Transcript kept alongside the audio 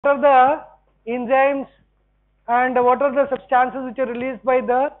are the enzymes and what are the substances which are released by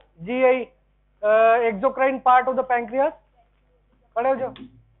the GI exocrine part of the pancreas?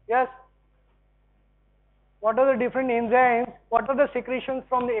 Yes. What are the different enzymes? What are the secretions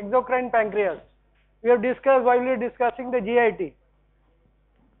from the exocrine pancreas? We have discussed while we were discussing the GIT.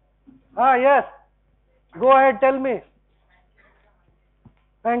 Yes. Go ahead, tell me.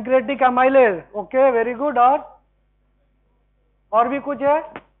 Pancreatic amylase. Okay, very good. और भी कुछ है?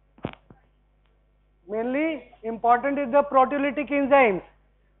 Mainly important is the proteolytic enzymes,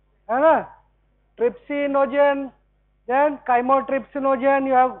 है ना? Trypsinogen, then chymotrypsinogen.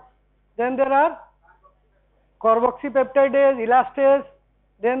 You have, then there are carboxypeptidase, elastase.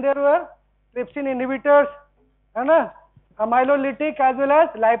 Then there were trypsin inhibitors, है ना? Amylolytic as well as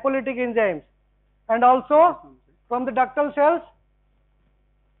lipolytic enzymes, and also from the ductal cells.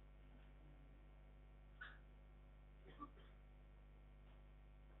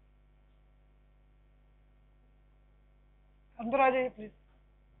 अंदर आ जाइए please.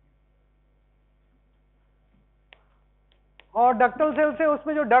 और ductal cell से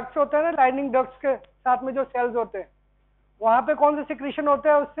उसमें जो डक्ट्स होते हैं ना, लाइनिंग डक्ट्स के साथ में जो सेल्स होते हैं, वहां पे कौन से सिक्रीशन होते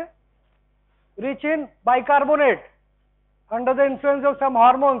हैं उससे? Rich in bicarbonate under the influence of some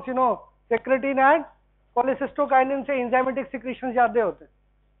hormones, secretin and cholecystokinin से एंजाइमेटिक सिक्रीशन ज्यादा होते हैं.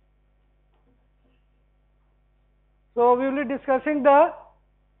 So we will be discussing the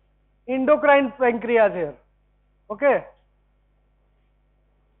endocrine pancreas here. Okay,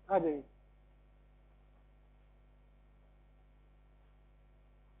 आ जाइए.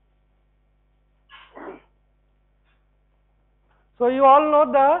 So you all know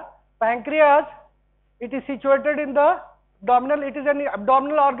the pancreas, it is situated in the abdominal, it is an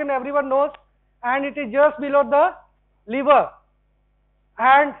abdominal organ, everyone knows, and it is just below the liver,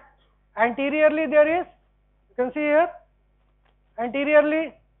 and anteriorly there is, you can see here,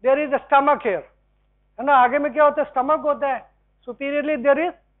 anteriorly there is a stomach here, है ना? आगे में क्या होता है? Stomach होता है. Superiorly there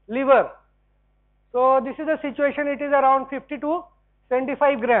is liver. So this is the situation. It is around 50 to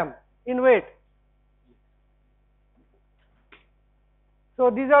 75 gram in weight. So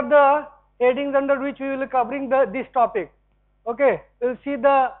these are the headings under which we will be covering this topic. Okay, we will see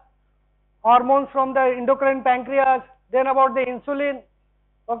the hormones from the endocrine pancreas, then about the insulin.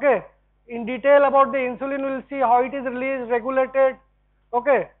 Okay, in detail about the insulin we will see how it is released, regulated.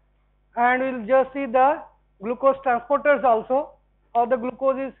 Okay, and we will just see the glucose transporters also, how the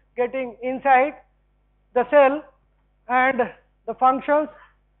glucose is getting inside the cell and the functions,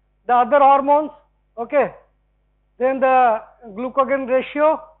 the other hormones. Okay, then the glucagon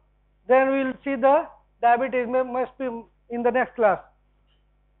ratio, then we will see the diabetes, must be in the next class.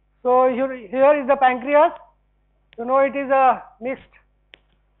 So here is the pancreas. It is a mixed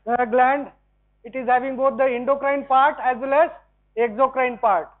gland. It is having both the endocrine part as well as exocrine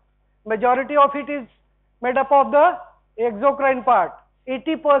part. Majority of it is made up of the exocrine part.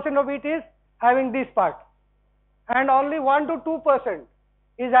 80% of it is having this part, and only 1 to 2%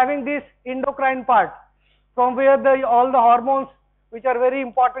 is having this endocrine part, from where all the hormones which are very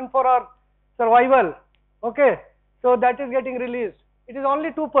important for our survival, okay, so that is getting released. It is only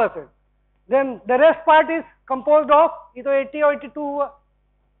 2%. Then the rest part is composed of either 80 or 82.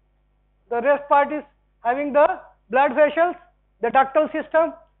 The rest part is having the blood vessels, the ductal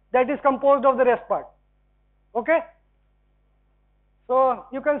system, that is composed of the rest part. Okay, so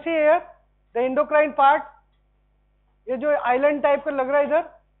you can see here the endocrine part. ये जो island type का लग रहा है इधर,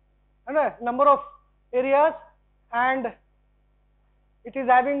 है ना, number of areas, and it is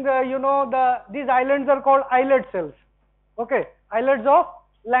having the these islands are called islet cells. Okay, islets of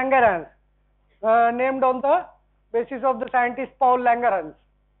Langerhans, named on the basis of the scientist Paul Langerhans.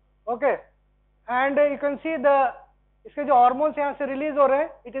 Okay, and you can see the इसके जो hormones यहाँ से release हो रहे हैं,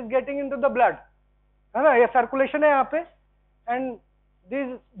 it is getting into the blood, है ना, ये circulation है यहाँ पे, and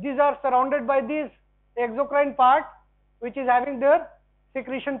these are surrounded by these exocrine part which is having their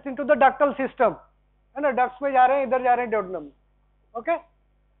secretions into the ductal system, है ना, ducts में जा रहे हैं, इधर जा रहे हैं duodenum. Okay,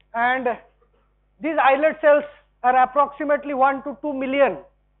 and these islet cells are approximately 1 to 2 million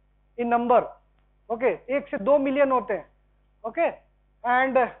in number. Okay, 1 से 2 million होते हैं. Okay,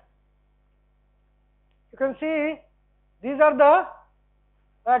 and you can see these are the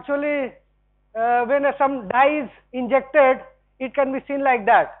actually when some dye is injected, it can be seen like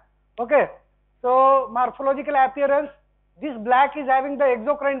that. Okay, so morphological appearance, this black is having the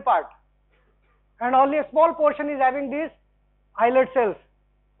exocrine part, and only a small portion is having these islet cells.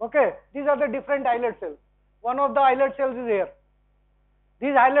 Okay, these are the different islet cells. One of the islet cells is here.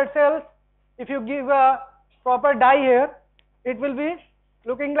 These islet cells, if you give a proper dye here, it will be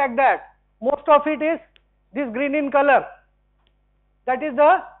looking like that. Most of it is this green in color. that is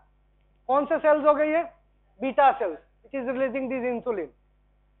the कौन से cells हो गए ये beta cells which is releasing this insulin,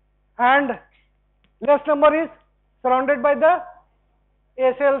 and less number is surrounded by the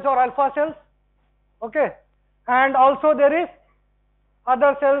A cells or alpha cells. Okay, and also there is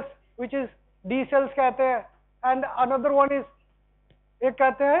other cells which is D cells कहते हैं, and another one is एक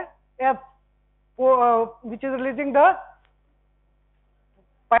कहते हैं F which is releasing the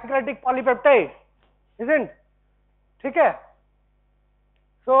pancreatic polypeptide, isn't? ठीक है?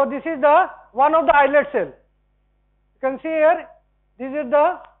 So this is the one of the islet cell. You can see here, this is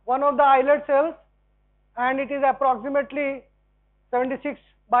the one of the islet cells, and it is approximately 76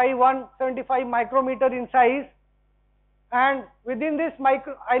 by 175 micrometer in size, and within this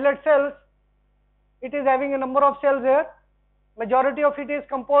islet cells, it is having a number of cells here. Majority of it is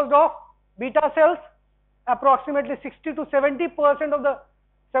composed of beta cells. Approximately 60 to 70% of the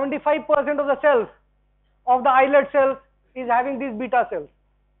 75% of the cells of the islet cells is having these beta cells.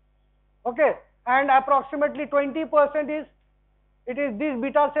 Okay, and approximately 20% is these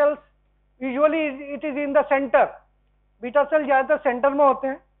beta cells. Usually it is in the center. Beta cells ज़्यादातर center में होते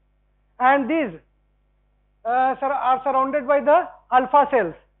हैं, and these are surrounded by the alpha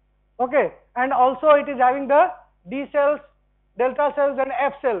cells. Okay, and also it is having the D cells, delta cells, and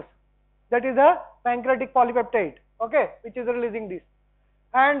F cells. That is the pancreatic polypeptide. Okay, which is releasing this.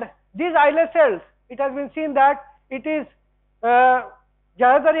 And these islet cells, it has been seen that it is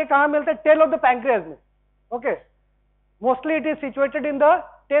ज़्यादातर ये कहाँ मिलता है? Tail of the pancreas में. Okay, mostly it is situated in the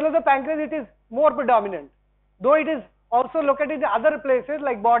tail of the pancreas. It is more predominant, though it is also located in other places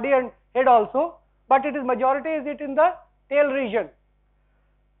like body and head also, but it is majority is it in the tail region.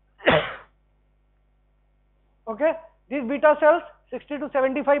 Okay, these beta cells 60 to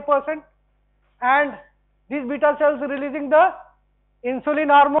 75%, and these beta cells releasing the insulin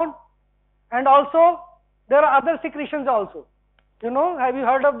hormone, and also there are other secretions also. You know, have you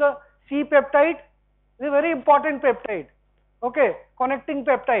heard of the C peptide? It's a very important peptide. Okay, connecting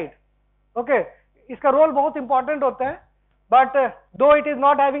peptide. Okay, इसका role बहुत important होता है, but though it is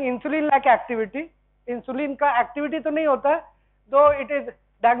not having insulin like activity, insulin का activity तो नहीं होता है, though it is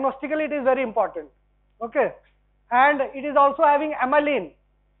diagnostically it is very important. Okay, and it is also having amylin.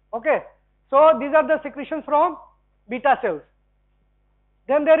 Okay, so these are the secretions from beta cells.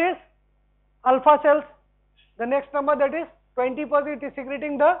 Then there is alpha cells. The next number, that is 20%, it is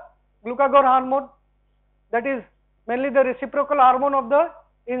secreting the glucagon hormone, that is mainly the reciprocal hormone of the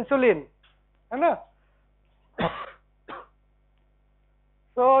insulin. है ना?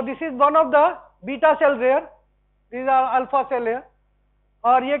 So this is one of the beta cells here. These are alpha cell here.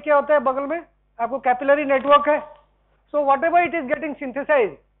 और ये क्या होता है बगल में? आपको कैपिलरी नेटवर्क है. So whatever it is getting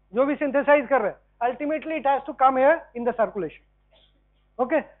synthesized, जो भी synthesize कर रहे हैं, ultimately it has to come here in the circulation.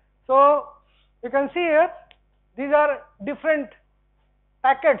 Okay, so you can see here, these are different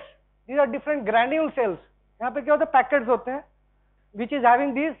packets. These are different granule cells. यहाँ पे क्या होता है? Packets होते हैं, which is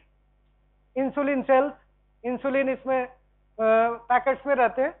having these insulin cells. Insulin इसमें packets में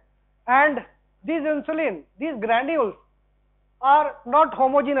रहते हैं, and these insulin, these granules are not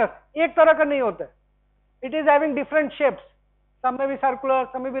homogeneous. एक तरह का नहीं होता है. It is having different shapes. Some may be circular,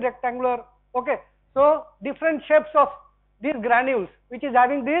 some may be rectangular. Okay, so different shapes of these granules, which is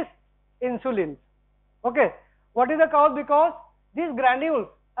having these insulins. Okay, what is the cause? Because these granules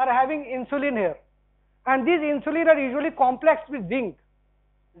are having insulin here, and these insulin are usually complexed with zinc.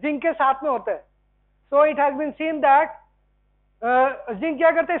 Zinc के साथ में होता है. So it has been seen that zinc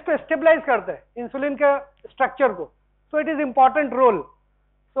क्या करता है? इसको stabilize करता है insulin के structure को. So it is important role.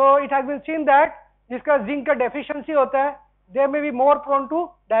 So it has been seen that जिसका zinc का deficiency होता है, they may be more prone to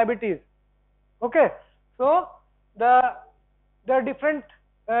diabetes. Okay, so the different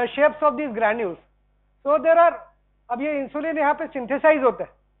shapes of these granules. So there are, अब ये insulin यहाँ पे synthesize होता है.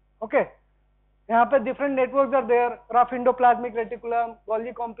 Okay, यहाँ पे different networks are there, rough endoplasmic reticulum,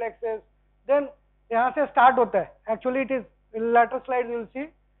 Golgi complexes. Then यहाँ से start होता है. Actually it is in later slides you will see.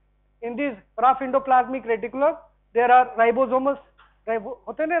 In these rough endoplasmic reticulum, there are ribosomes.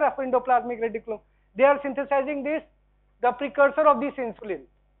 होते हैं ना rough endoplasmic reticulum. They are synthesizing this, the precursor of this insulin,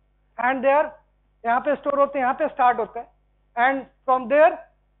 and they are यहाँ पे store होते हैं, यहाँ पे start होता है, and from there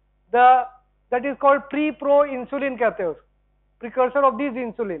that is called pre-pro insulin कहते हैं उसको, precursor of this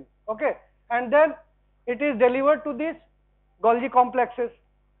insulin. Okay, and then it is delivered to these Golgi complexes.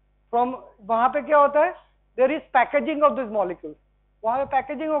 From वहाँ पे क्या होता है? There is packaging of these molecules. वहाँ पे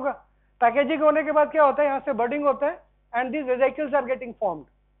packaging होगा. Packaging होने के बाद क्या होता है? यहाँ से budding होता है, and these vesicles are getting formed.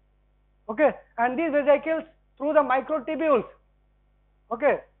 Okay, and these vesicles through the microtubules.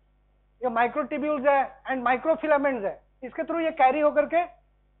 Okay, ये microtubules है and microfilaments है. इसके through ये carry होकर के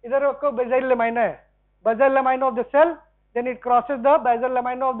इधर आपको basal lamina है. Basal lamina of the cell, then it crosses the basal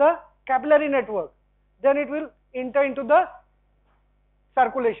lamina of the capillary network, then it will enter into the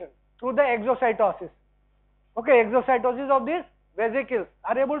circulation through the exocytosis. Okay, exocytosis of these vesicles.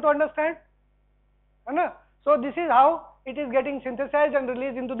 Are you able to understand? So this is how it is getting synthesized and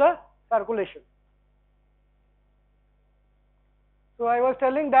released into the circulation. So I was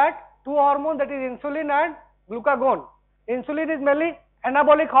telling that two hormones, that is insulin and glucagon. Insulin is mainly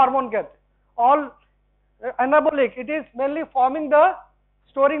anabolic hormone. All anabolic, it is mainly forming the,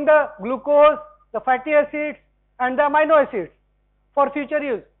 storing the glucose, the fatty acids and the amino acids for future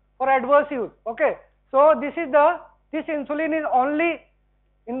use, for adverse use. Okay, so this insulin is only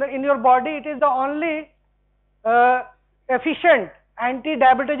in your body, it is the only efficient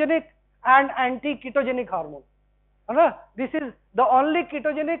anti-diabetogenic and anti-ketogenic hormone. This is the only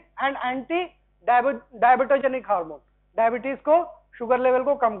ketogenic and anti-diabetogenic hormone. Diabetes को, sugar level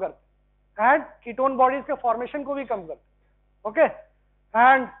को कम करते, and ketone bodies के formation को भी कम करते. Okay,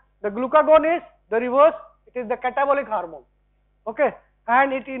 and the glucagon is the reverse, it is the catabolic hormone. Okay,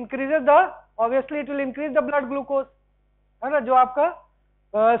 and it increases the, obviously it will increase the blood glucose, है ना, जो आपका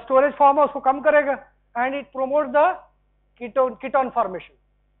storage form है उसको कम करेगा, and it promotes the ketone formation.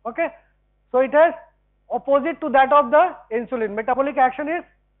 Okay, so it has opposite to that of the insulin. Metabolic action is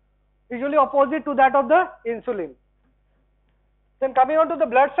usually opposite to that of the insulin. Then coming on to the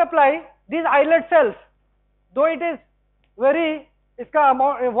blood supply, these islet cells, though it is very, इसका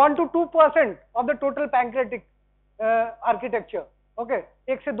amount 1 to 2% of the total pancreatic architecture. Okay,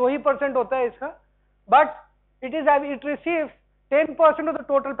 1 से 2% होता है इसका, but it receives 10% of the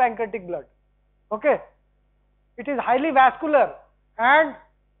total pancreatic blood. Okay, it is highly vascular, and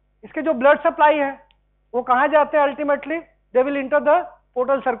इसके जो blood supply है वो कहाँ जाते हैं ultimately? They will enter the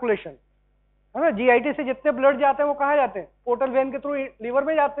portal circulation. है ना, GIT से जितने blood जाते हैं वो कहाँ जाते हैं? Portal vein के through liver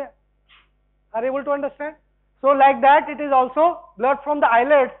में जाते हैं. Are you able to understand? So like that, it is also blood from the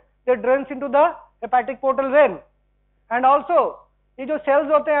islets that drains into the hepatic portal vein, and also ये जो cells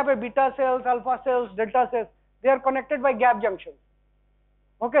होते हैं यहाँ पे beta cells, alpha cells, delta cells, they are connected by gap junctions.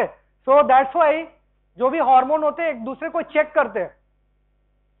 Okay, so that's why जो भी hormone होते हैं एक दूसरे को चेक करते हैं,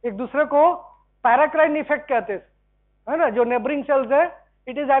 एक दूसरे को पैराक्राइन इफेक्ट कहते हैं, है ना, जो नेबरिंग सेल्स है,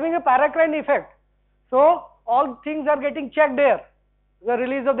 it is having a paracrine effect. So all things are getting checked there, the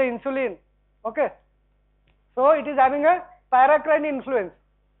release of the insulin. Okay, so it is having a paracrine influence.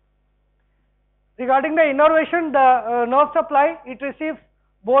 Regarding the innervation, the nerve supply, it receives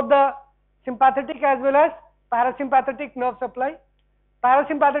both the sympathetic as well as parasympathetic nerve supply.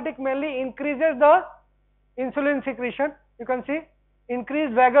 Parasympathetic mainly increases the insulin secretion. You can see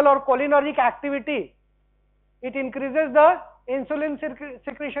increased vagal or cholinergic activity, it increases the insulin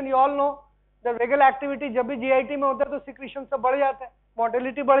secretion. You all know the vagal activity जब भी GIT में होता है तो secretion सब बढ़ जाता है,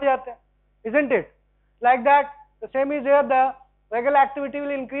 motility बढ़ जाता है, isn't it? Like that, the same is here. The vagal activity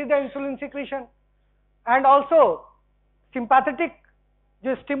will increase the insulin secretion, and also sympathetic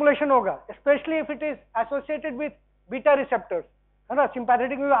जो stimulation होगा, especially if it is associated with beta receptors, है ना,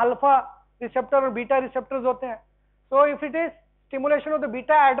 sympathetic में alpha receptor और beta receptors होते हैं. So if it is stimulation of the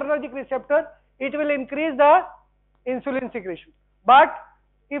beta adrenergic receptor, it will increase the insulin secretion. But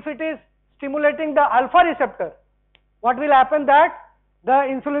if it is stimulating the alpha receptor, what will happen? That the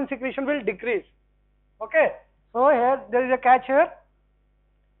insulin secretion will decrease. Okay, so here there is a catch here.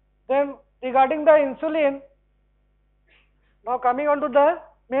 Then regarding the insulin, now coming on to the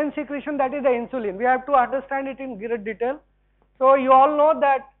main secretion, that is the insulin. We have to understand it in great detail. So you all know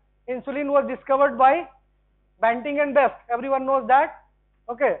that insulin was discovered by Banting and Best. Everyone knows that.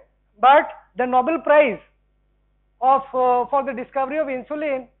 Okay, but the Nobel Prize of for the discovery of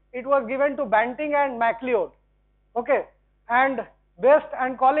insulin, it was given to Banting and MacLeod. Okay, and Best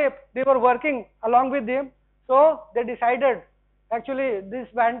and Collip, they were working along with him. So they decided, actually this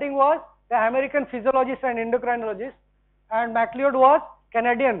Banting was the American physiologist and endocrinologist, and MacLeod was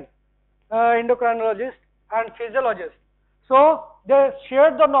Canadian endocrinologist and physiologist. So they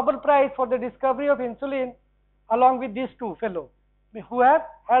shared the Nobel Prize for the discovery of insulin along with these two fellows who have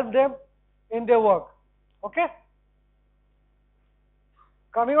helped them in their work. Okay,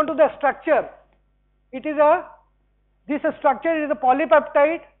 coming on to the structure, it is this structure is a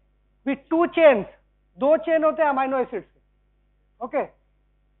polypeptide with two chains. दो chain होते हैं amino acids. Okay,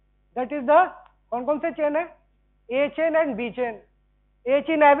 that is the कौन से chain है? A chain and B chain. A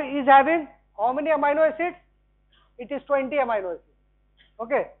chain is having how many amino acids? It is 20 amino acids.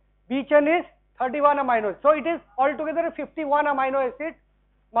 Okay, B chain is 31 amino acids. So it is altogether a 51 amino acid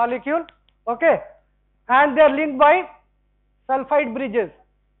molecule. Okay, and they are linked by sulfide bridges,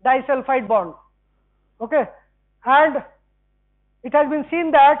 disulfide bonds. Okay, and it has been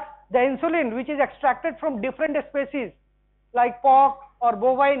seen that the insulin which is extracted from different species like pork or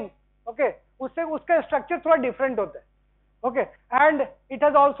bovine, okay, उससे उसका structure थोड़ा different होता है, okay, and it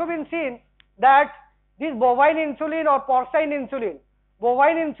has also been seen that this bovine insulin or porcine insulin,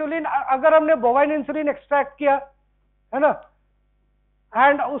 bovine insulin अगर हमने bovine insulin extract किया है ना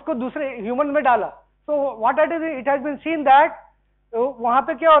and उसको दूसरे human में डाला, so what it has been seen that वहां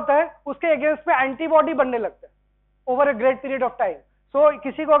पे क्या होता है, उसके अगेंस्ट में एंटीबॉडी बनने लगता है over a great period of time. सो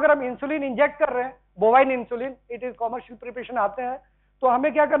किसी को अगर हम इंसुलिन इंजेक्ट कर रहे हैं, bovine insulin, it is commercial preparation आते हैं, तो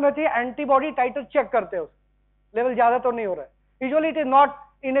हमें क्या करना चाहिए, एंटीबॉडी टाइटर चेक करते हैं, लेवल ज्यादा तो नहीं हो रहा है, usually it is not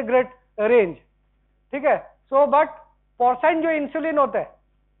in a great range, ठीक है. सो बट पोर्साइन जो इंसुलिन होता है,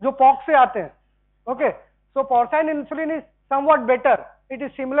 जो पॉक्स से आते हैं, okay, so पोर्साइन insulin is somewhat better, it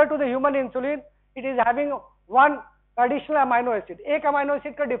is similar to the human insulin, it is having one additional amino acid, एक अमाइनो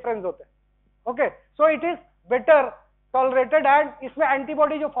एसिड का डिफरेंस होता है, okay, so it is better tolerated and इसमें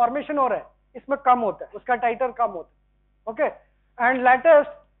antibody जो formation हो रहा है इसमें कम होता है, उसका टाइटर कम होता है, okay. And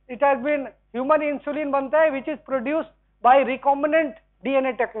latest it has been human insulin बनता है which is produced by recombinant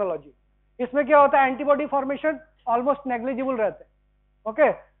DNA technology. इसमें क्या होता है, एंटीबॉडी फॉर्मेशन ऑलमोस्ट नेग्लिजिबल रहता है, ओके,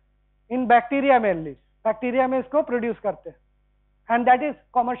 इन बैक्टीरिया मेनली, बैक्टीरिया में इसको प्रोड्यूस करते हैं and that is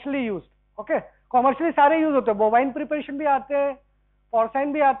commercially used, okay. Commercially सारे यूज होते हैं, बोवाइन प्रिपरेशन भी आते हैं,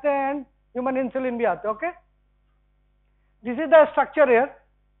 पोर्साइन भी आते हैं एंड ह्यूमन इंसुलिन भी आते हैं, okay. This is the structure here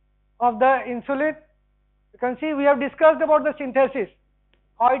of the insulin. You can see we have discussed about the synthesis,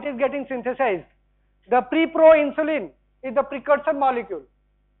 how it is getting synthesized. The pre-pro insulin is the precursor molecule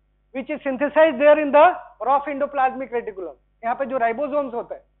which is synthesized there in the rough endoplasmic reticulum. यहाँ पे जो ribosomes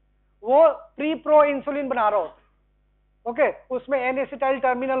होता है वो pre-pro insulin बना रहा होता है, ओके. उसमें N-acetyl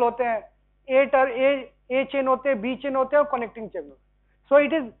terminal होते हैं, A chain होते हैं, B chain होते हैं और connecting chain. So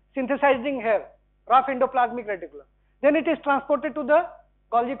it is synthesizing here, rough endoplasmic reticulum. Then it is transported to the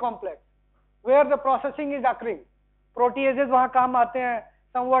Golgi complex where the processing is occurring. Proteases वहां काम आते हैं,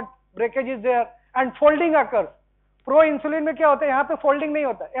 somewhat breakage is there and folding occurs. Pro insulin में क्या होता है, यहाँ पे folding नहीं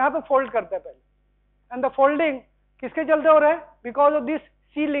होता है, यहाँ पे fold करता है पहले, and the folding किसके चलते हो रहा है, because of this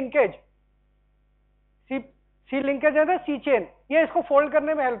C linkage, C linkage है ना, C chain, ये इसको fold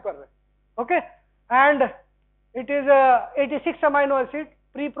करने में help कर रहा है, okay. And it is 86 amino acid,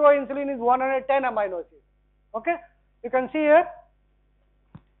 pre-pro insulin is 110 amino acid, okay. You can see here.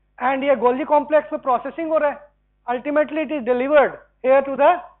 And ये गोल्जी कॉम्प्लेक्स में प्रोसेसिंग हो रहा है, ultimately it is delivered here to the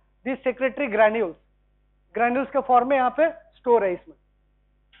this secretary granules, granules के form में यहाँ पे store है इसमें,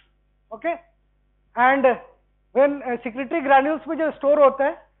 okay. And when secretary granules में जो स्टोर होता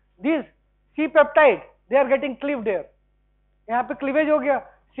है, this C peptide they are getting cleaved here, यहाँ पे क्लीवेज हो गया,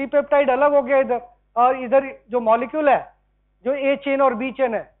 सी पेप्टाइड अलग हो गया इधर, और इधर जो मॉलिक्यूल है जो ए चेन और बी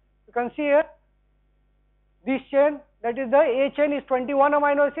चेन है, you can see here this chain, that is the A chain is 21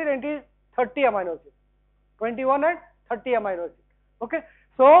 amino acid and it is 30 amino acid, 21 and 30 amino acid, okay.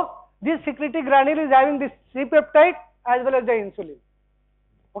 So this secretory granule is having this C peptide as well as the insulin,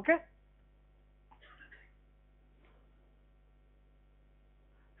 okay.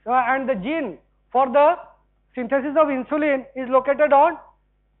 So and the gene for the synthesis of insulin is located on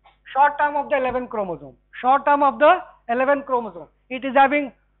short arm of the 11th chromosome, short arm of the 11th chromosome. It is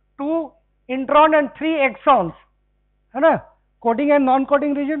having 2 intron and 3 exons, है ना, coding and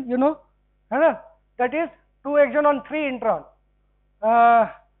non-coding region, you know, है ना, that is 2 exon on 3 intron,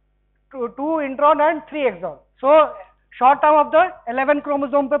 2 intron and 3 exon. So short arm of the 11th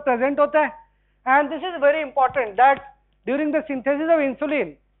chromosome पे present होता है, and this is very important that during the synthesis of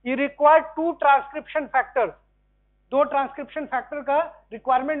insulin you require 2 transcription factors, 2 transcription factor का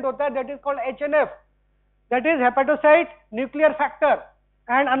requirement होता है, that is called HNF, that is hepatocyte nuclear factor,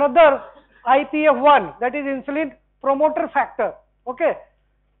 and another IPF1, that is insulin promoter factor, okay.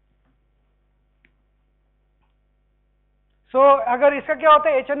 So अगर इसका क्या होता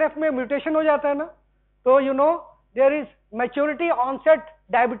है, HNF में mutation हो जाता है ना, तो you know there is maturity onset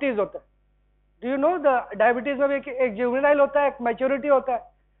diabetes होता है. Do you know the diabetes में एक जुवेनाइल होता है, एक मैच्योरिटी होता है.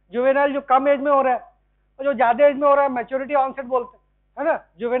 जुवेनाइल जो कम एज में हो रहा है और जो ज्यादा एज में हो रहा है मैच्योरिटी ऑनसेट बोलते हैं, है ना,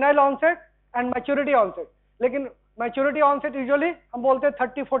 juvenile onset and maturity onset. लेकिन मैच्योरिटी ऑनसेट यूजुअली हम बोलते हैं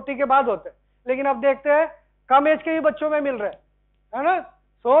 30-40 के बाद होते हैं, लेकिन अब देखते हैं कम एज के भी बच्चों में मिल रहा है ना.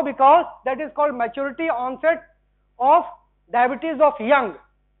 So because that is called maturity onset of diabetes of young,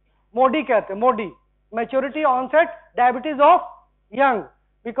 मोडी कहते हैं, मोडी, maturity onset diabetes of young,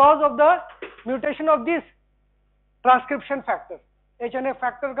 because of the mutation of this transcription factor, HNF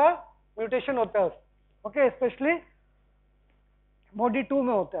factor का म्यूटेशन होता है, ओके, स्पेशली मोडी 2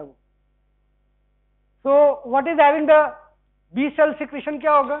 में होता है वो. So what is having the B cell secretion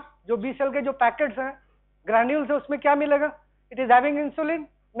क्या होगा, जो B cell के जो पैकेट्स हैं ग्रैन्यूल्स है उसमें क्या मिलेगा, it is having insulin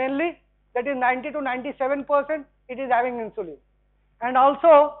mainly, that is 90 to 97%, it is having insulin, and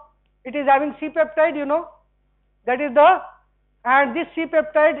also it is having C-peptide, you know, that is the, and this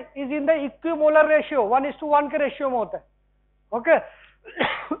C-peptide is in the equimolar ratio, 1:1 के ratio में होता है, okay,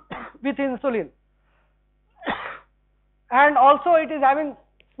 with insulin, and also it is having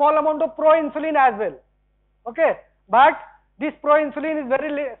small amount of proinsulin as well, okay, but this proinsulin is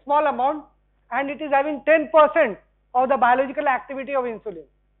very small amount and it is having 10% of the biological activity of insulin.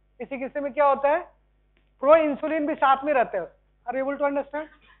 किसी किसी में क्या होता है, pro insulin भी साथ में रहते हैं, आर एबल टू अंडरस्टैंड,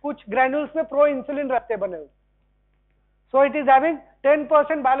 कुछ ग्रैन्यूल्स में प्रो इंसुलिन रहते हैं बने हुए, so it is having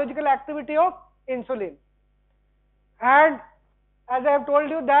 10% biological activity of insulin, and as I have told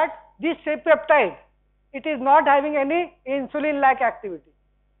you that this C-peptide, it is not having any insulin like activity,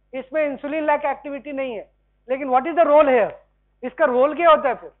 इसमें insulin like activity नहीं है, लेकिन what is the role here, इसका role क्या होता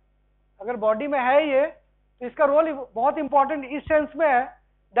है फिर, अगर बॉडी में है ये तो इसका रोल बहुत इंपॉर्टेंट इस सेंस में है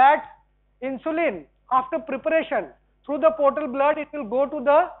that insulin after preparation through the portal blood it will go to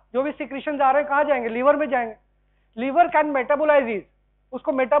the, जो भी secretions आ रहे हैं कहाँ जाएंगे, लीवर में जाएंगे, लीवर कैन मेटाबोलाइज इट,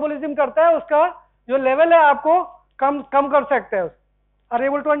 उसको मेटाबॉलिज्म करता है, उसका जो लेवल है आपको कम कर सकते हैं, are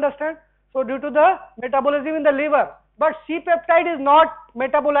able to understand, so due to the metabolism in the liver, but C-peptide is not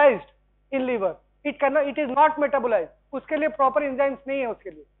metabolised in liver, it is not metabolised, उसके लिए प्रॉपर एंजाइम्स नहीं है उसके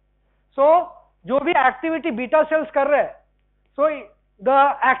लिए, सो जो भी एक्टिविटी बीटा सेल्स कर रहे हैं, so the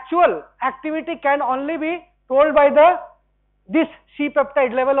actual activity can only be told by the this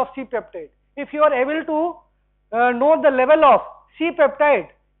C-peptide, level of C-peptide. If you are able to know the level of C-peptide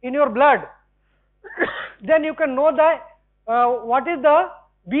in your blood, then you can know the what is the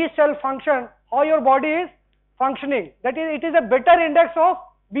B cell function, how your body is functioning, that is it is a better index of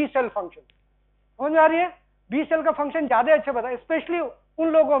B cell function. समझ में आ रही है, B cell का function ज्यादा अच्छा पता है, specially उन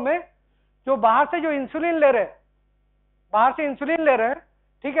लोगों में जो बाहर से जो इंसुलिन ले रहे हैं, बाहर से इंसुलिन ले रहे हैं,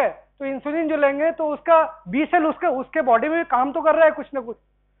 ठीक है, तो इंसुलिन जो लेंगे तो उसका B सेल उसके बॉडी में काम तो कर रहा है कुछ ना कुछ,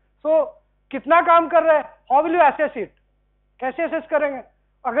 सो कितना काम कर रहा है, how will you assess it, कैसे असेस करेंगे,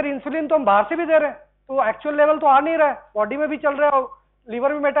 अगर इंसुलिन तो हम बाहर से भी दे रहे हैं तो एक्चुअल लेवल तो आ नहीं रहा है, बॉडी में भी चल रहा है और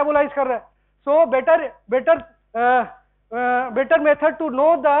लीवर भी मेटाबोलाइज कर रहा है, so better method to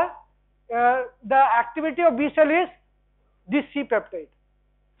know the activity of B cell is this C-peptide,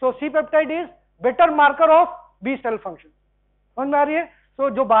 so C-peptide is better marker of B cell function, समझ में आ रही है, सो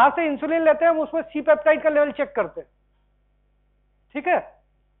जो बाहर से इंसुलिन लेते हैं हम उसमें C-peptide का लेवल चेक करते हैं, ठीक है.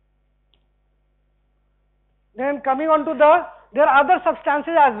 Then coming on to there are other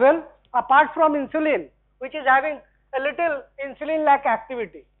substances as well apart from insulin which is having a little insulin like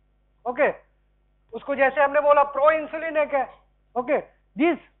activity, okay, उसको जैसे हमने बोला प्रो इंसुलिन एक है, okay,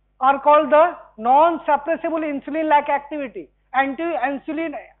 these are called the non suppressible insulin like activity, anti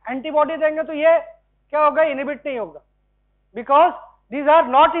insulin antibody देंगे तो ये क्या होगा, इनहिबिट नहीं होगा, because these are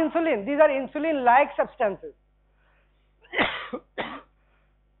not insulin, these are insulin like substances.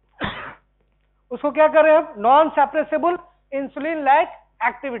 उसको क्या करें हम, non सप्रेसिबल insulin like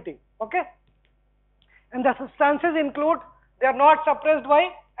activity, okay, and the substances include, they are not suppressed bye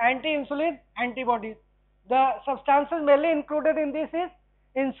anti insulin antibodies, the substances mainly included in this is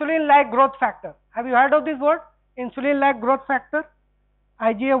insulin like growth factor, have you heard of this word, insulin like growth factor,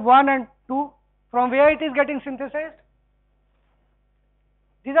 IGF-1 and 2, from where it is getting synthesized,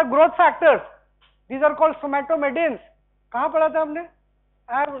 these are growth factors, these are called somatomedins, कहाँ पढ़ा था हमने,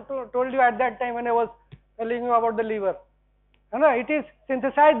 I have told you at that time when I was telling you about the liver, it is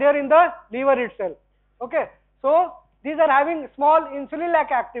synthesized there in the liver itself, okay, so these are having small insulin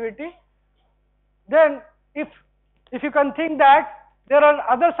like activity. Then if you can think that there are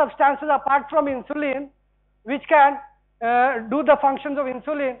other substances apart from insulin which can do the functions of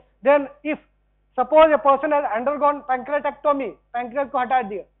insulin, then if suppose a person has undergone pancreatectomy, pancreas को हटा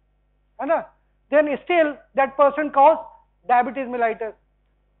दिया, है ना, then still that person cause diabetes mellitus,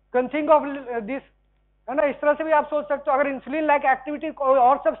 can think of this, है ना, इस तरह से भी आप सोच सकते हो, अगर इंसुलिन लाइक एक्टिविटी कोई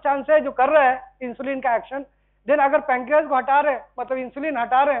और सब्सटेंस है जो कर रहा है इंसुलिन का एक्शन, देन अगर पैंक्रियास को हटा रहे हैं, मतलब इंसुलिन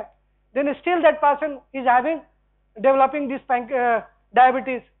हटा रहे हैं, then still that person is having developing this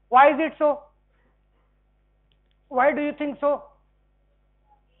diabetes. Why is it so, why do you think so?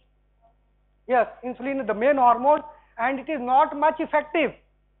 yes, insulin is the main hormone and it is not much effective,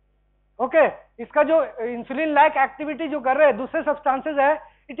 okay, इसका जो insulin like activity जो कर रहे हैं दूसरे substances है,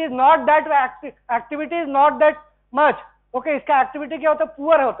 it is not that activity is not that much, okay, इसका activity क्या होता है,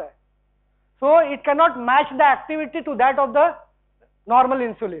 पुअर होता है, so it cannot match the activity to that of the normal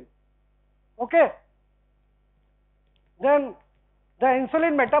insulin, okay. Then the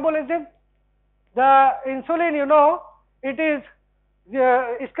insulin metabolism, the insulin, you know, it is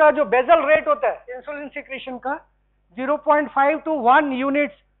इसका जो bezel rate होता है इंसुलिन सिक्रीशन का 0.5 to 1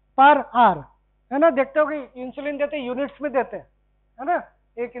 units per hour, है ना, देखते हो कि इंसुलिन देते हैं यूनिट्स में देते हैं, है ना,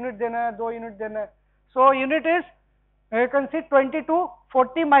 1 यूनिट देना है, 2 यूनिट देना है. So unit is you can see 20 to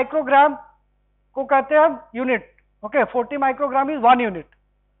 40 microgram को कहते हैं हम unit. Okay, 40 microgram is 1 unit.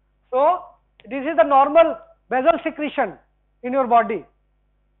 So this is the normal basal secretion in your body.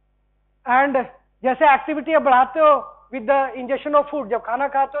 And जैसे एक्टिविटी आप बढ़ाते हो with the injection of food, जब खाना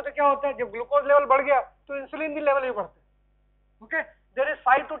खाते हो तो क्या होता है, जब ग्लूकोज लेवल बढ़ गया तो इंसुलिन भी लेवल भी बढ़ते हैं. Okay, there is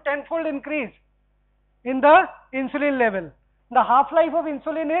 5 to 10 fold increase in the insulin level. The half life of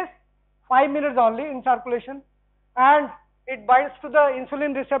insulin is 5 minutes only in circulation, and it binds to the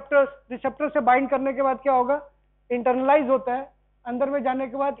insulin receptors. Receptor से bind करने के बाद क्या होगा, इंटरनलाइज होता है. अंदर में जाने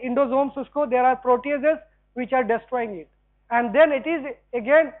के बाद इंडोसोम्स उसको, there are proteases which are destroying it, and then it is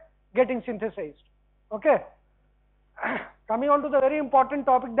again getting synthesized. Okay, coming on to the very important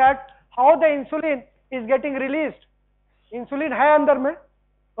topic, that how the insulin is getting released. Insulin है अंदर में.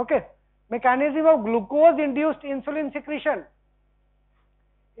 Okay, mechanism of glucose induced insulin secretion.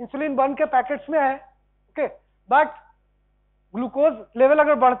 Insulin बन के packets में है. Okay, but glucose level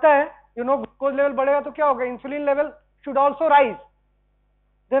अगर बढ़ता है, यू नो, ग्लूकोज लेवल बढ़ेगा तो क्या होगा, insulin level should also rise.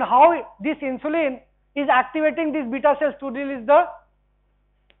 Then how this insulin is activating this beta cells to release the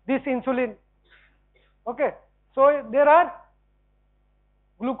this insulin. Okay, so there are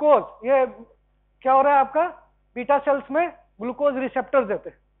glucose, ये क्या हो रहा है आपका, बीटा सेल्स में ग्लूकोज रिसेप्टर्स देते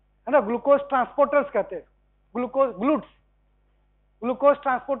हैं, है ना, ग्लूकोज ट्रांसपोर्टर्स कहते हैं, glucose glutes. Glucose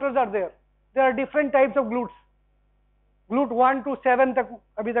transporters are there. There are different types of glutes. Glute 1 to 7 तक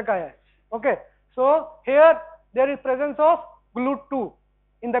अभी तक आया है. Okay, so here there is presence of glute 2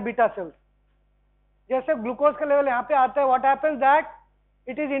 in the beta cells. जैसे ग्लूकोज का लेवल यहाँ पे आता है, what happens that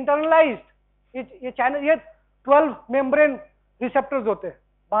it is internalised. ये चैनल, ये 12 मेम्ब्रेन रिसेप्टर्स होते हैं,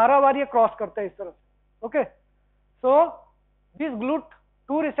 12 बार ये क्रॉस करते हैं इस तरह से. Okay, so this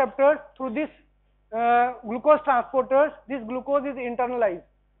GLUT2 receptors through this glucose transporters, this glucose is internalized.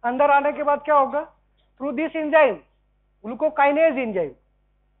 अंदर आने के बाद क्या होगा, through this enzyme, glucokinase enzyme,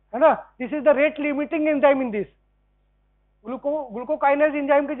 है ना, this is the rate limiting enzyme in this. glucokinase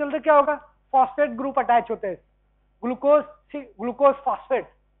enzyme के चलते क्या होगा, phosphate group अटैच होते हैं, glucose phosphate.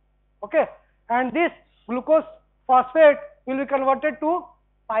 Okay, and this glucose phosphate will be converted to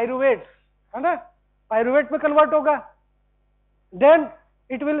pyruvate, है ना, pyruvate में convert होगा. Then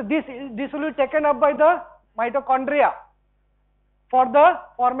it will, this will be taken up by the mitochondria for the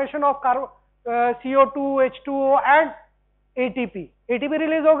formation of CO2, H2O and ATP. ATP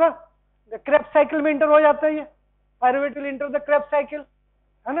release होगा, the Krebs cycle में enter हो जाता है ये, pyruvate will enter the Krebs cycle,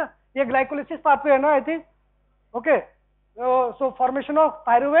 है ना, ये glycolysis pathway है ना, I think. Okay, so formation of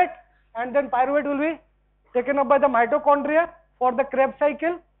pyruvate, and then pyruvate will be taken up by the mitochondria for the Krebs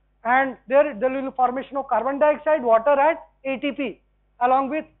cycle, and there will be formation of carbon dioxide, water and ATP along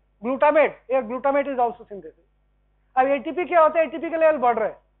with glutamate. Here glutamate is also synthesis. अब ATP क्या होता है, ATP का level बढ़ रहा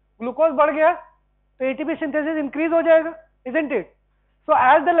है, glucose बढ़ गया तो ATP synthesis increase हो जाएगा, isn't it? So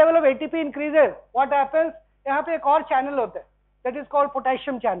as the level of ATP increases, what happens, यहाँ पे एक और चैनल होता है, that is called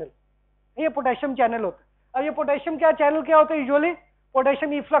potassium channel. ये पोटेशियम चैनल होता है. अब ये पोटेशियम क्या चैनल क्या होता है, यूजुअली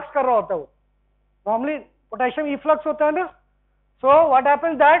पोटेशियम इफ्लक्स कर रहा होता है वो, नॉर्मली पोटेशियम इफ्लक्स होता है ना. So what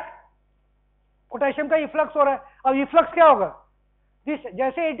happens that potassium का इफ्लक्स हो रहा है. अब इफ्लक्स क्या होगा, दिस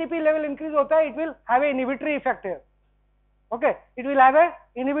जैसे एटीपी लेवल इंक्रीज होता है, it will have a inhibitory effect here. Okay, it will have a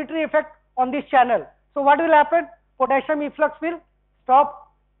inhibitory effect on this channel. So what will happen, potassium efflux will stop,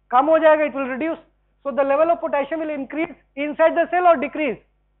 कम हो जाएगा, it will reduce. So the level of potassium will increase inside the cell और decrease.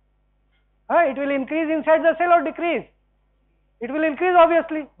 It will increase inside the cell और decrease. It will increase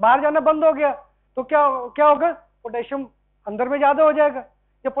obviously, बाहर जाना बंद हो गया तो क्या क्या होगा, पोटेशियम अंदर में ज्यादा हो जाएगा.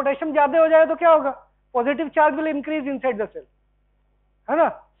 जब पोटेशियम ज्यादा हो जाएगा तो क्या होगा, positive charge will increase inside the cell, है ना.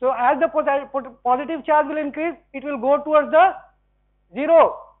 So as the positive charge will increase, it will go towards the zero,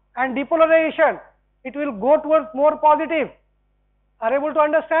 and depolarisation, it will go towards more positive. Are able to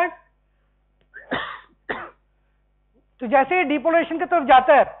understand. तो जैसे ये depolarisation की तरफ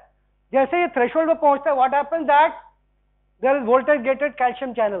जाता है, जैसे ये थ्रेशोल्ड पे पहुंचता है, what happens that there is voltage gated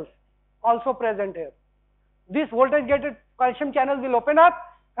calcium channels also present here. This voltage gated calcium channels will open up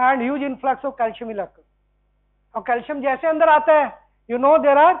and huge influx of calcium will occur. और calcium जैसे अंदर आता है, you know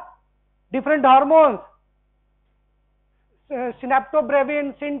there are different hormones,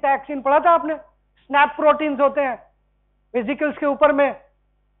 synaptobremin, syntaxin पढ़ा था आपने, snap proteins होते हैं vesicles के ऊपर में.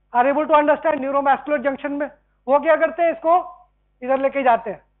 are able to understand, neuromuscular junction में वो क्या करते हैं, इसको इधर लेके जाते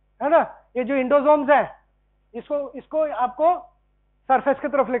हैं, है ना. ये जो इंडोसोम्स है, इसको आपको सरफेस की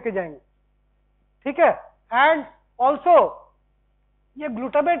तरफ लेके जाएंगे, ठीक है. एंड ऑल्सो ये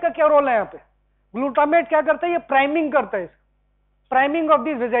ग्लूटामेट का क्या रोल है यहाँ पे, ग्लूटामेट क्या करता है, ये प्राइमिंग करता है, प्राइमिंग ऑफ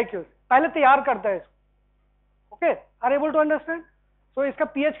दिस वेसिकल्स. पहले तैयार करता है इसको। Okay, are able to understand? सो इसका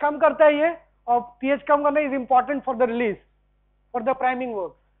पीएच कम करता है ये, और पीएच कम करना is important for the release, for the priming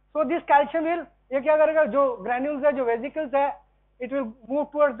work. So this calcium will, ये क्या करेगा, जो ग्रैन्यूल्स है, जो वेसिकल्स है, it will move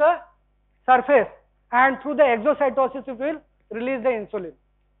towards the surface and through the exocytosis it will release the insulin.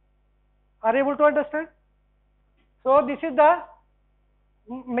 Are you able to understand? So this is the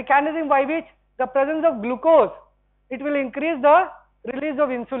mechanism by which the presence of glucose, it will increase the release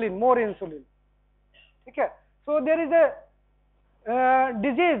of insulin, more insulin. Okay, so there is a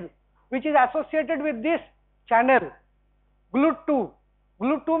disease which is associated with this channel, GLUT2.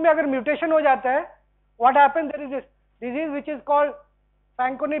 GLUT2 में अगर mutation हो जाता है, what happens, there is this disease which is called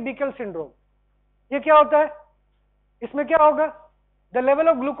Fanconi-Bickel syndrome. ये क्या होता है, इसमें क्या होगा, the level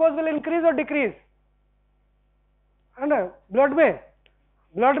of glucose will increase और डिक्रीज, है ना, ब्लड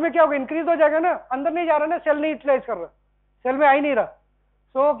में क्या होगा, इंक्रीज हो जाएगा ना, अंदर नहीं जा रहा ना, सेल नहीं यूटिलाइज कर रहा, सेल में आ ही नहीं रहा।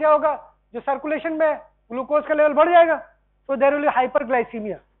 सो क्या होगा, जो सर्कुलेशन में ग्लूकोज का लेवल बढ़ जाएगा, so there will be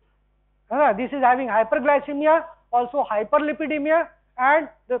hyperglycaemia, है ना, this is having hyperglycaemia, also hyperlipidaemia, and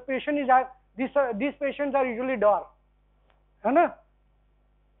the patient is this patients are usually dark, है ना।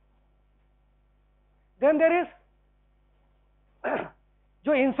 देन देयर इज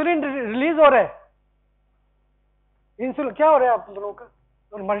जो इंसुलिन रिलीज हो रहा है, इंसुलिन क्या हो रहा है आप दोनों का,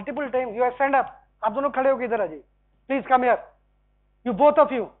 multiple times you have stand up, आप दोनों खड़े होकर इधर आ जाइए please, come here, you both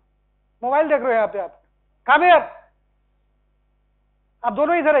of you, mobile देख रहे हो यहाँ पे आप, कम हियर, आप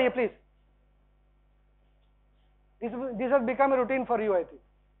दोनों इधर आइए please, this has become a routine for you, I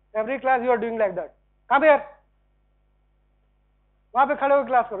think every class you are doing like that, come here, वहां पे खड़े होकर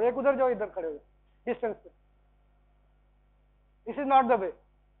क्लास करो, एक उधर जाओ, इधर खड़े हो डिस्टेंस पे, this is not the way,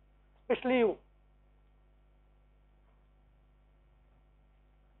 especially you,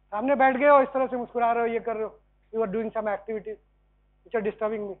 सामने बैठ गए हो, इस तरह से मुस्कुरा रहे हो, ये कर रहे हो, you are doing some activities which are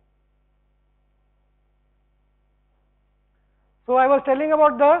disturbing me. So I was telling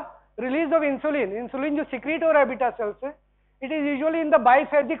about the release of insulin. Insulin जो secrete हो रहा है बीटा सेल से, it is usually in the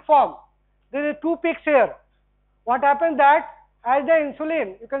biphasic form. There is two peaks here. What happens that as the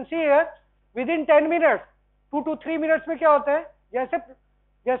insulin, you can see here, within 10 minutes, 2 to 3 minutes में क्या होता है,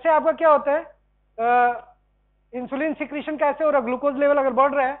 जैसे आपका क्या होता है, इंसुलिन सिक्रीशन कैसे हो रहा है, ग्लूकोज लेवल अगर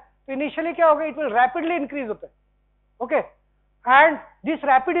बढ़ रहा है तो इनिशियली क्या होगा, इट विल रैपिडली इंक्रीज होता है, okay, and this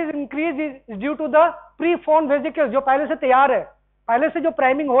rapid is increase is due to the pre form vesicles, जो पहले से तैयार है, पहले से जो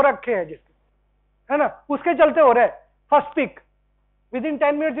प्राइमिंग हो रखे हैं जिसके, है ना, उसके चलते हो रहा है first pick, with in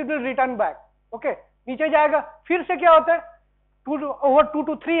 10 minutes it will return back, okay, नीचे जाएगा, फिर से क्या होता है, over 2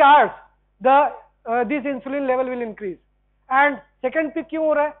 to 3 hours the this insulin level will increase, and second pick क्यों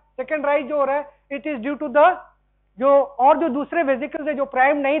हो रहा है, सेकेंड राइज जो हो रहा है, it is due to the जो दूसरे वेसिकल्स है जो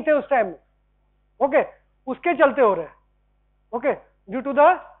प्राइम नहीं थे उस टाइम में, ओके, उसके चलते हो रहे हैं, okay, due to the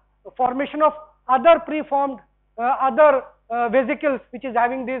formation of other pre formed other vesicles which is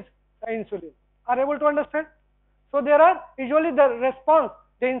having this insulin. Are able to understand? So there are usually the response,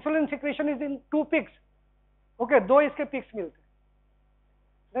 the insulin secretion is in 2 peaks, okay, 2 इसके peaks मिलते हैं.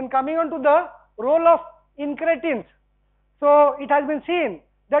 Then coming on to the role of incretins, so it has been seen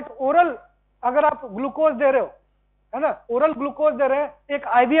that oral, अगर आप glucose दे रहे हो, है ना, oral glucose दे रहे हैं, एक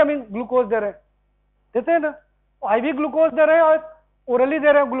आईवी हम ग्लूकोज दे रहे हैं, देते हैं ना, आईवी ग्लूकोज दे रहे हैं और ओरली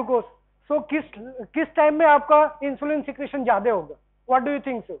दे रहे हैं ग्लूकोज, सो किस टाइम में आपका इंसुलिन सिक्रेशन ज्यादा होगा, what do you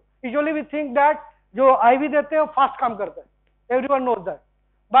think so? Usually we think that जो आईवी देते हैं वो फास्ट काम करता है, everyone knows that,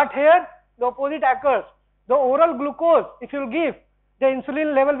 but here the opposite occurs, the oral glucose if you give, the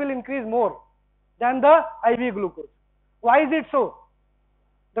insulin level will increase more than the ivy glucose. Why is it so?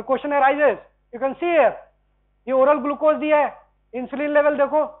 The question arises, you can see here, ये oral glucose दिया है, insulin level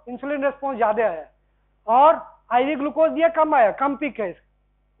देखो, insulin response ज्यादा आया है, और ivy glucose दिया कम आया, कम पीक है.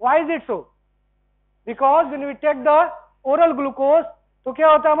 Why is it so? Because when we take the oral glucose, तो क्या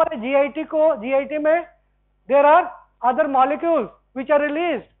होता है हमारे GIT में there are other molecules which are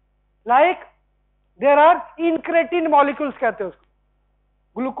released, like there are incretin molecules कहते हैं उसको,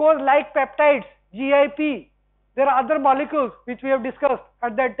 glucose like peptides, GIP, there are other molecules which we have discussed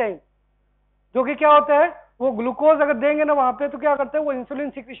at that time, जो कि क्या होता है, वो ग्लूकोज अगर देंगे ना वहां पे तो क्या करते हैं, वो इंसुलिन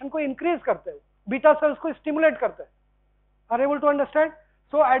सिक्रेशन को इंक्रीज करते हैं, बीटा सेल्स को स्टिमुलेट करते हैं. Are able to understand?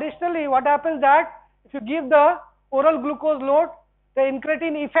 So additionally what happens that if you give the oral glucose load, the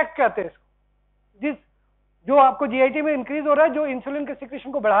incretin effect कहते हैं इसको, जिस जो आपको GIT में इंक्रीज हो रहा है, जो इंसुलिन के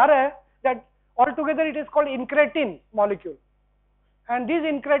सिक्रेशन को बढ़ा रहा है, that altogether it is called incretin molecule, and these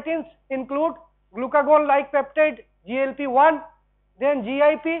incretins include glucagon like peptide GLP-1, then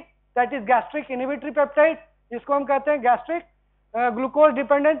GIP, that is gastric inhibitory peptide, जिसको हम कहते हैं gastric glucose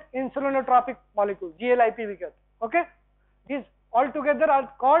dependent insulinotropic molecule, GLIP भी कहते हैं, okay. These altogether are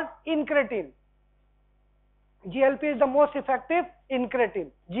called incretin. GLP is the most effective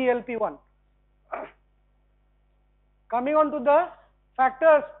incretin, GLP-1. Coming on to the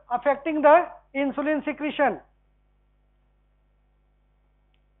factors affecting the insulin secretion.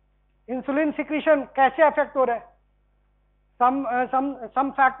 Insulin secretion कैसे affect हो रहा है?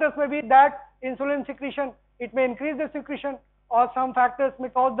 Some factors may be that insulin secretion, it may increase the secretion, or some factors may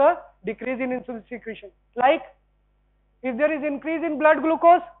cause the decrease in insulin secretion. Like, if there is increase in blood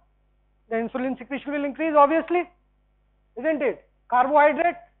glucose, the insulin secretion will increase, obviously, isn't it?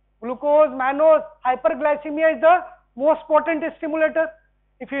 Carbohydrate, glucose, mannose, hyperglycemia is the most potent stimulator.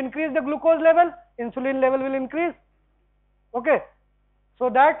 If you increase the glucose level, insulin level will increase. Okay, so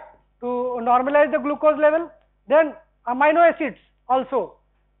that to normalize the glucose level. Then amino acids also,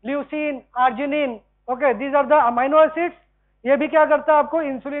 leucine, arginine. Okay, these are the amino acids. ये भी क्या करता है आपको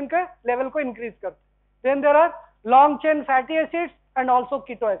insulin के level को increase करता है. Then there are long chain fatty acids and also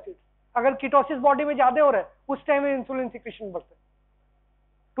keto acids. अगर कीटोसिस बॉडी में ज्यादा हो रहा है उस टाइम में इंसुलिन सिक्रेशन बढ़ता है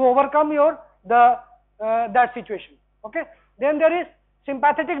to overcome your that situation. Okay, then there is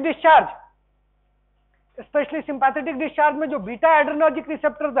sympathetic discharge. Especially sympathetic discharge में जो बीटा एड्रेनर्जिक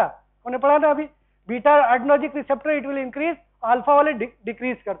रिसेप्टर था, हमने पढ़ा ना अभी, beta adrenergic receptor it will increase, alpha वाले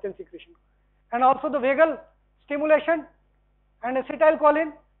डिक्रीज करते हैं secretion. And also the vagal stimulation and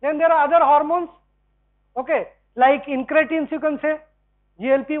acetylcholine. Then there are other hormones, okay, like incretins, you can say,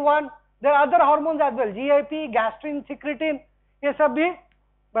 GLP-1. There are other hormones as well, GIP, gastrin, secretin, ये सब भी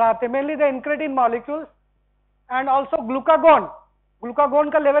बढ़ाते हैं. Mainly the incretin molecules and also glucagon.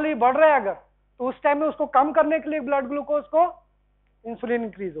 Glucagon का level भी बढ़ रहा है अगर, तो उस टाइम में उसको कम करने के लिए ब्लड ग्लूकोज को इंसुलिन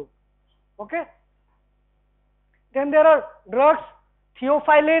इंक्रीज हो. Okay. Then there are drugs,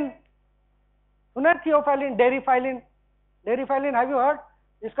 theophylline, सुना theophylline, deriphylline. Deriphyllin have you heard?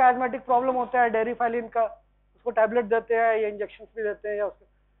 जिसका एजमेटिक प्रॉब्लम होता है डेरीफाइलिन का, उसको टैबलेट देते हैं या इंजेक्शंस भी देते हैं या उसके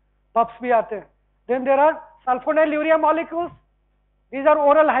पफ्स भी आते हैं. Then there are sulfonyl urea molecules. These are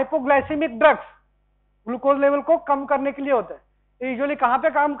oral hypoglycaemic drugs. Glucose level को कम करने के लिए होता है. ये यूजुअली कहाँ पे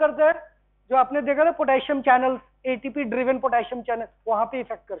काम करते हैं? जो आपने देखा ना potassium channels, ATP driven potassium channel, वहां पे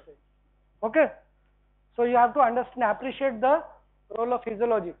इफेक्ट करते हैं. Okay, so you have to understand, appreciate the role of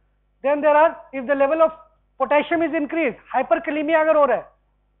physiology. Then there are, if the level of potassium is increase, hyperkalaemia अगर हो रहा है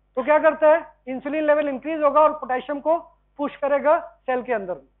तो क्या करता है? इंसुलिन लेवल इंक्रीज होगा और पोटेशियम को पुश करेगा सेल के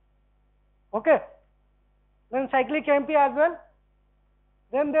अंदर. Okay, then cyclic MP as well.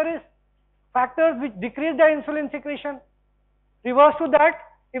 Then there is factors which decrease the insulin secretion. Reverse to that,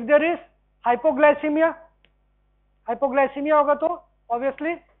 if there is hypoglycaemia, hypoglycaemia होगा तो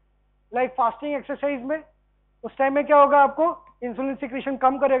ऑब्वियसली लाइक फास्टिंग एक्सरसाइज में उस टाइम में क्या होगा? आपको इंसुलिन सिक्रेशन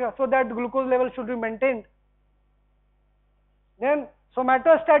कम करेगा, so that glucose level should be maintained. Then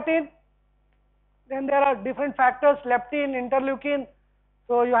somatostatin, then there are different factors, leptin, interleukin,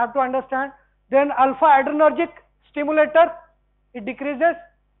 so you have to understand. Then alpha adrenergic stimulator, it decreases,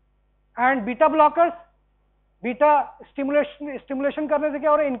 and beta blockers, beta stimulation करने से क्या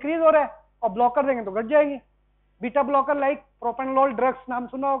हो रहा है? Increase हो रहा है, और ब्लॉकर देंगे तो घट जाएंगी. Beta blocker like propanol drugs, नाम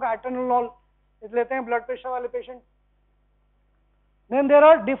सुना होगा, एटेनोल, इस लेते हैं ब्लड प्रेशर वाले patient. Then there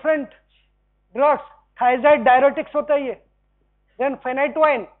are different drugs, thiazide diuretics होता है ये. Then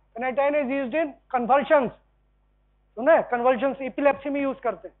phenytoin, phenytoin is used in convulsions, सुना है? convulsions epilepsy में use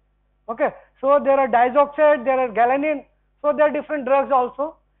करते हैं. Okay, so there are diazoxide, there are galanin, so there are different drugs also.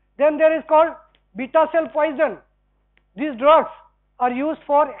 Then there is called beta cell poison. These drugs are used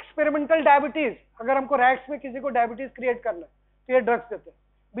for experimental diabetes. अगर हमको rats में किसी को diabetes create करना है तो ये drugs देते हैं,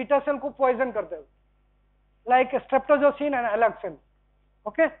 बीटा सेल को poison करते हैं, like streptozocin and alloxan.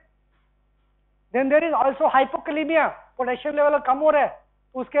 Okay, then there is also hypokalemia, potassium level कम हो रहा है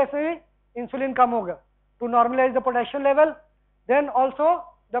तो उसके ऐसे भी इंसुलिन कम होगा to normalize the potassium level. Then also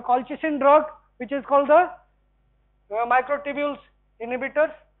the colchicine drug which is called the microtubules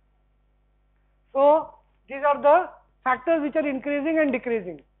inhibitors. So these are the factors which are increasing and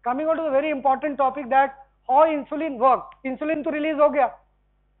decreasing. Coming on to the very important topic that how insulin work. Insulin तो release हो गया,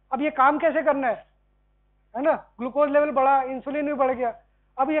 अब ये काम कैसे करना है ना? ग्लूकोज लेवल बढ़ा, इंसुलिन भी बढ़ गया,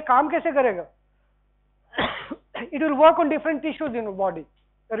 अब ये काम कैसे करेगा? It will work on different tissues in your body.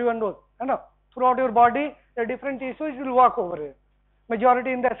 Everyone knows, है ना? Throughout your body, there are different tissues. It will work over here.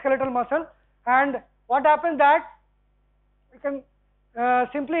 Majority in the skeletal muscle. And what happens that you can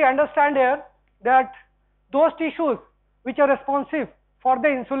simply understand here that those tissues which are responsive for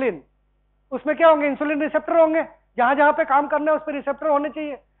the insulin, उसमें क्या होंगे? Insulin receptor होंगे. जहां जहां पे काम करना है उस पे रिसेप्टर होने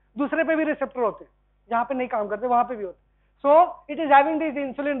चाहिए. दूसरे पे भी रिसेप्टर होते हैं, जहां पे नहीं काम करते वहां पे भी होते. So it is having these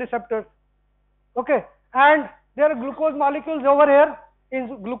insulin receptors. Okay, and there are glucose molecules over here.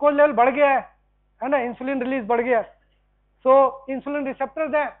 Glucose level बढ़ गया है ना? इंसुलिन रिलीज बढ़ गया. सो इंसुलिन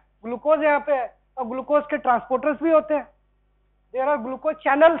रिसेप्टर्स हैं, ग्लूकोज यहाँ पे है, और ग्लूकोज के ट्रांसपोर्टर्स भी होते हैं. There are glucose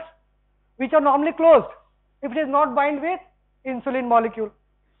channels which are normally closed if it is not bind with insulin molecule.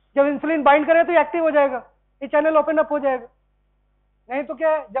 जब इंसुलिन बाइंड करे तो ये एक्टिव हो जाएगा, ये चैनल ओपन अप हो जाएगा. नहीं तो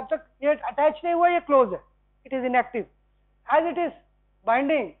क्या है, जब तक ये अटैच नहीं हुआ ये क्लोज है, it is inactive. As it is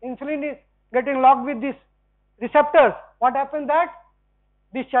binding, insulin is getting locked with these receptors, what happens that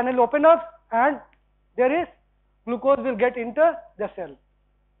this channel open up and there is glucose will get into the cell,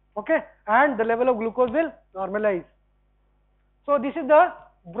 okay, and the level of glucose will normalize. So this is the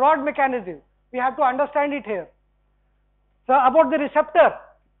broad mechanism, we have to understand it here. So about the receptor,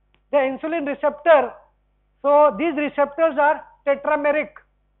 the insulin receptor, so these receptors are tetrameric.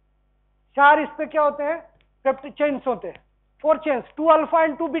 4 इस पे क्या होते हैं, peptide chains होते हैं, 4 chains, 2 alpha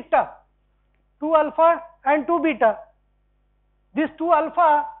and 2 beta, 2 alpha and 2 beta. This 2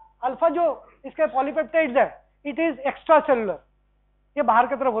 alpha जो इसके polypeptides है, it is extracellular, ये बाहर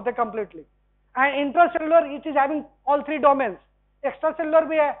की तरफ होते हैं completely, and intracellular it is having all 3 domains, extracellular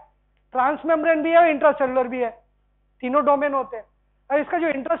भी है, transmembrane भी है, intracellular भी है, तीनों डोमेन होते हैं. और इसका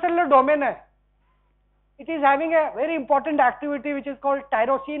जो intracellular domain है, it is having a very important activity which is called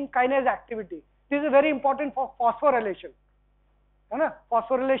tyrosine kinase activity. This is very important for phosphorylation, है ना,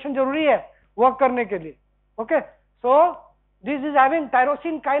 phosphorylation जरूरी है वर्क करने के लिए. Okay, so this is having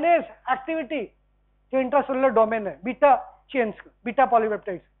tyrosine kinase activity, जो intracellular domain है, beta chains, beta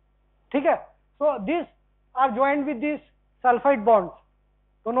polypeptides. ठीक है, so this are joined with this sulphide bonds,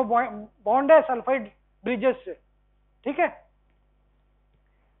 दोनों बॉन्ड है सल्फाइड ब्रिजेस से. ठीक है,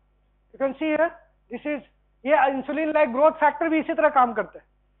 you can see here this is, ये इंसुलिन लाइक ग्रोथ फैक्टर भी इसी तरह काम करता है,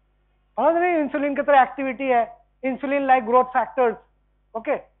 समझ रहे हैं, इंसुलिन की तरह एक्टिविटी है, insulin like growth factors.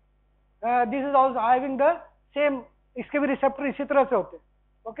 Okay, this is also having the same, इसके भी रिसेप्टर इसी तरह से होते हैं.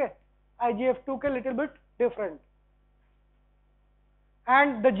 ओके, IGF-2 के little bit different,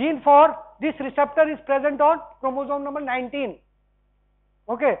 and the gene for this receptor is present on chromosome number 19.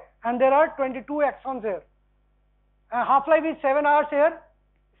 Okay, and there are 22 exons here. Half life is 7 hours here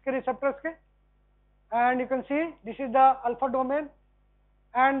इसके receptors के, and you can see this is the alpha domain,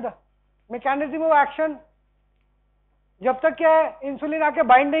 and the mechanism of action, जब तक क्या है insulin आके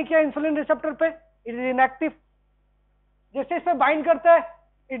bind नहीं किया insulin receptor पे, इट इज इनएक्टिव. जैसे इस पे बाइंड करता है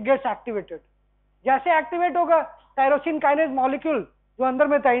इट गेट्स एक्टिवेटेड. जैसे एक्टिवेट होगा टायरोसिन काइनेज मॉलिक्यूल जो अंदर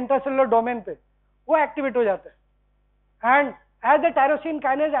में था इंट्रासेलुलर डोमेन पे, वो एक्टिवेट हो जाता है. And as the tyrosine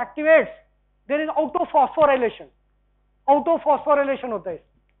kinase activates there is ऑटोफॉस्फोराइलेशन, ऑटोफॉस्फोराइलेशन होता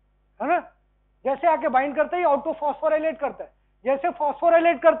है ना, जैसे आके बाइंड करता है ऑटोफॉस्फोराइलेट करता है, जैसे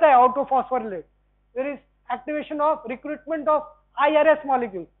फॉस्फोराइलेट करता है ऑटोफॉस्फोराइलेट, there is activation of recruitment of IRS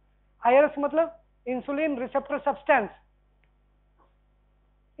molecule. IRS मतलब insulin receptor substance.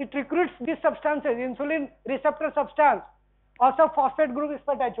 It recruits these substances, insulin receptor substance, और सब phosphate group इस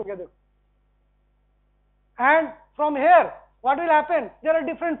पर attach हो गया देखो. And from here, what will happen? There are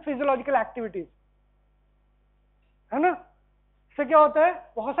different physiological activities, है ना. इससे क्या होता है,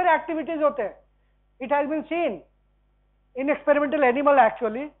 बहुत सारे activities होते हैं. It has been seen in experimental animal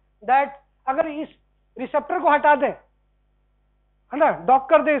actually that अगर इस रिसेप्टर को हटा दें, है ना, डॉक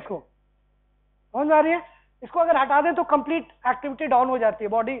कर दे इसको, समझ आ रही है, इसको अगर हटा दें तो कंप्लीट एक्टिविटी डाउन हो जाती है,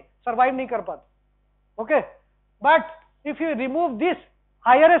 बॉडी सर्वाइव नहीं कर पाती. Okay, but if you remove this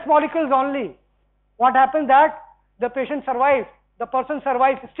IRS molecules only, what happens that the patient survives, the person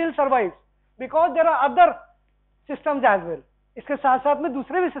survives, still survives, because there are other systems as well. इसके साथ साथ में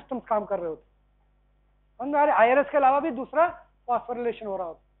दूसरे भी सिस्टम्स काम कर रहे होते, समझ आ रहे, IRS के अलावा भी दूसरा फॉस्फोरिलेशन हो रहा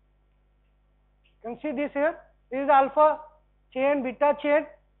होता. You can see this here, this is alpha chain, beta chain,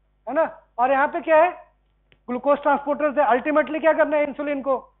 है ना, और यहाँ पे क्या है, ग्लूकोज ट्रांसपोर्टर्स है. अल्टीमेटली क्या करना है, इंसुलिन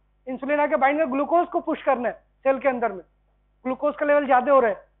को, इंसुलिन आके बाइंड कर ग्लूकोज को पुश करना है सेल के अंदर में, ग्लूकोज का लेवल ज्यादा हो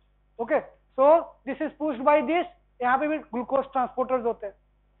रहा है. Okay, so this is pushed by this, यहाँ पे भी ग्लूकोज ट्रांसपोर्टर्स होते हैं.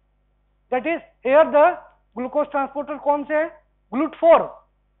 That is here the glucose transporter कौन से है, GLUT4,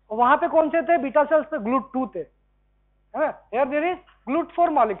 और वहां पे कौन से थे, बीटा सेल्स पे GLUT2 थे, है ना. Here there is GLUT4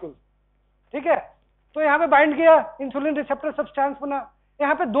 molecule. ठीक है, तो यहाँ पे बाइंड किया, इंसुलिन रिसेप्टर सब्सटेंस बना,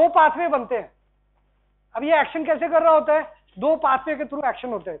 यहाँ पे 2 पाथवे बनते हैं. अब ये एक्शन कैसे कर रहा होता है, 2 पाथवे के थ्रू एक्शन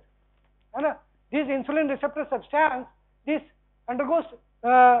होता है ना. This insulin receptor substance, this undergoes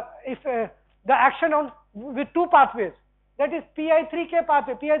if the action on with 2 pathways, that is PI3 के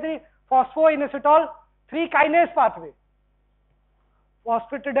pathway, PI3 फॉस्फोइनएसिटॉल 3 kinase pathway,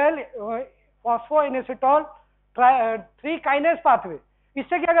 फॉस्फोइनएसिटॉल 3 kinase pathway.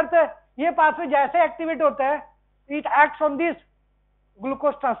 इससे क्या करता है, ये पाथवे जैसे एक्टिवेट होता है, it acts on this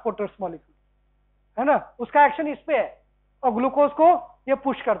glucose transporters molecule, है ना, उसका एक्शन इस पे है, और ग्लूकोज को ये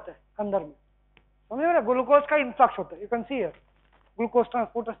पुश करता है अंदर में, समझ रहे, ग्लूकोज का इन्फ्लक्स होता है, you can see here glucose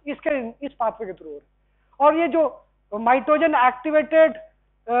transporter इसके इस पाथवे के थ्रू हो रहा है। और ये जो माइटोजन activated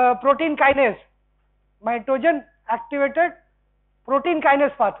protein kinase, माइटोजन activated protein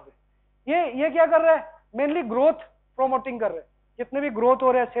kinase pathway, ये क्या कर रहा है, मेनली ग्रोथ प्रोमोटिंग कर रहे हैं, जितने भी ग्रोथ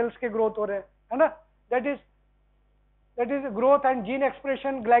हो रहे हैं, सेल्स के ग्रोथ हो रहे हैं, है ना, that is growth and gene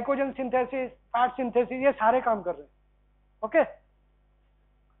expression, glycogen synthesis, fat synthesis, ये सारे काम कर रहे हैं। Okay,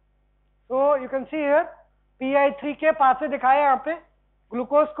 so you can see here PI3 के पाथवे दिखाया है यहाँ पे,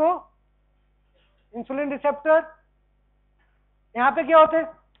 ग्लूकोज को इंसुलिन रिसेप्टर, यहाँ पे क्या होते हैं,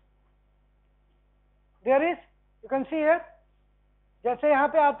 there is, you can see here, जैसे यहाँ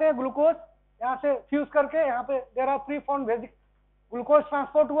पे आते हैं ग्लूकोज, यहाँ से फ्यूज करके यहाँ पे there are pre form basic glucose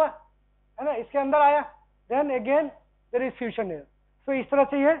transport हुआ, है ना, इसके अंदर आया, then again there is fusion here. सो इस तरह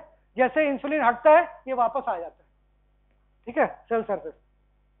से ये जैसे इंसुलिन हटता है ये वापस आ जाता है, ठीक है, cell surface.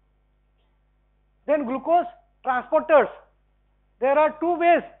 Then glucose transporters, there are two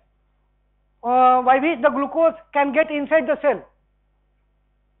ways by which the glucose can get inside the cell,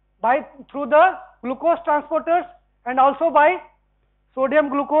 by through the glucose transporters and also by sodium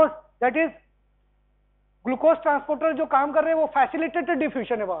glucose, that is glucose transporter जो काम कर रहे हैं वो facilitated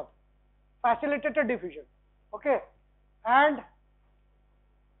diffusion है वहां, facilitated diffusion, okay, and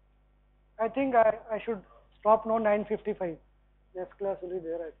I think I should stop now, 9:55, next class will be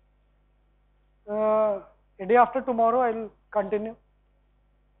there. A day after tomorrow I will continue.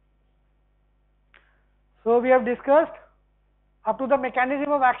 So we have discussed up to the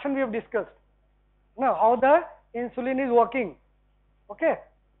mechanism of action, we have discussed now how the insulin is working, okay.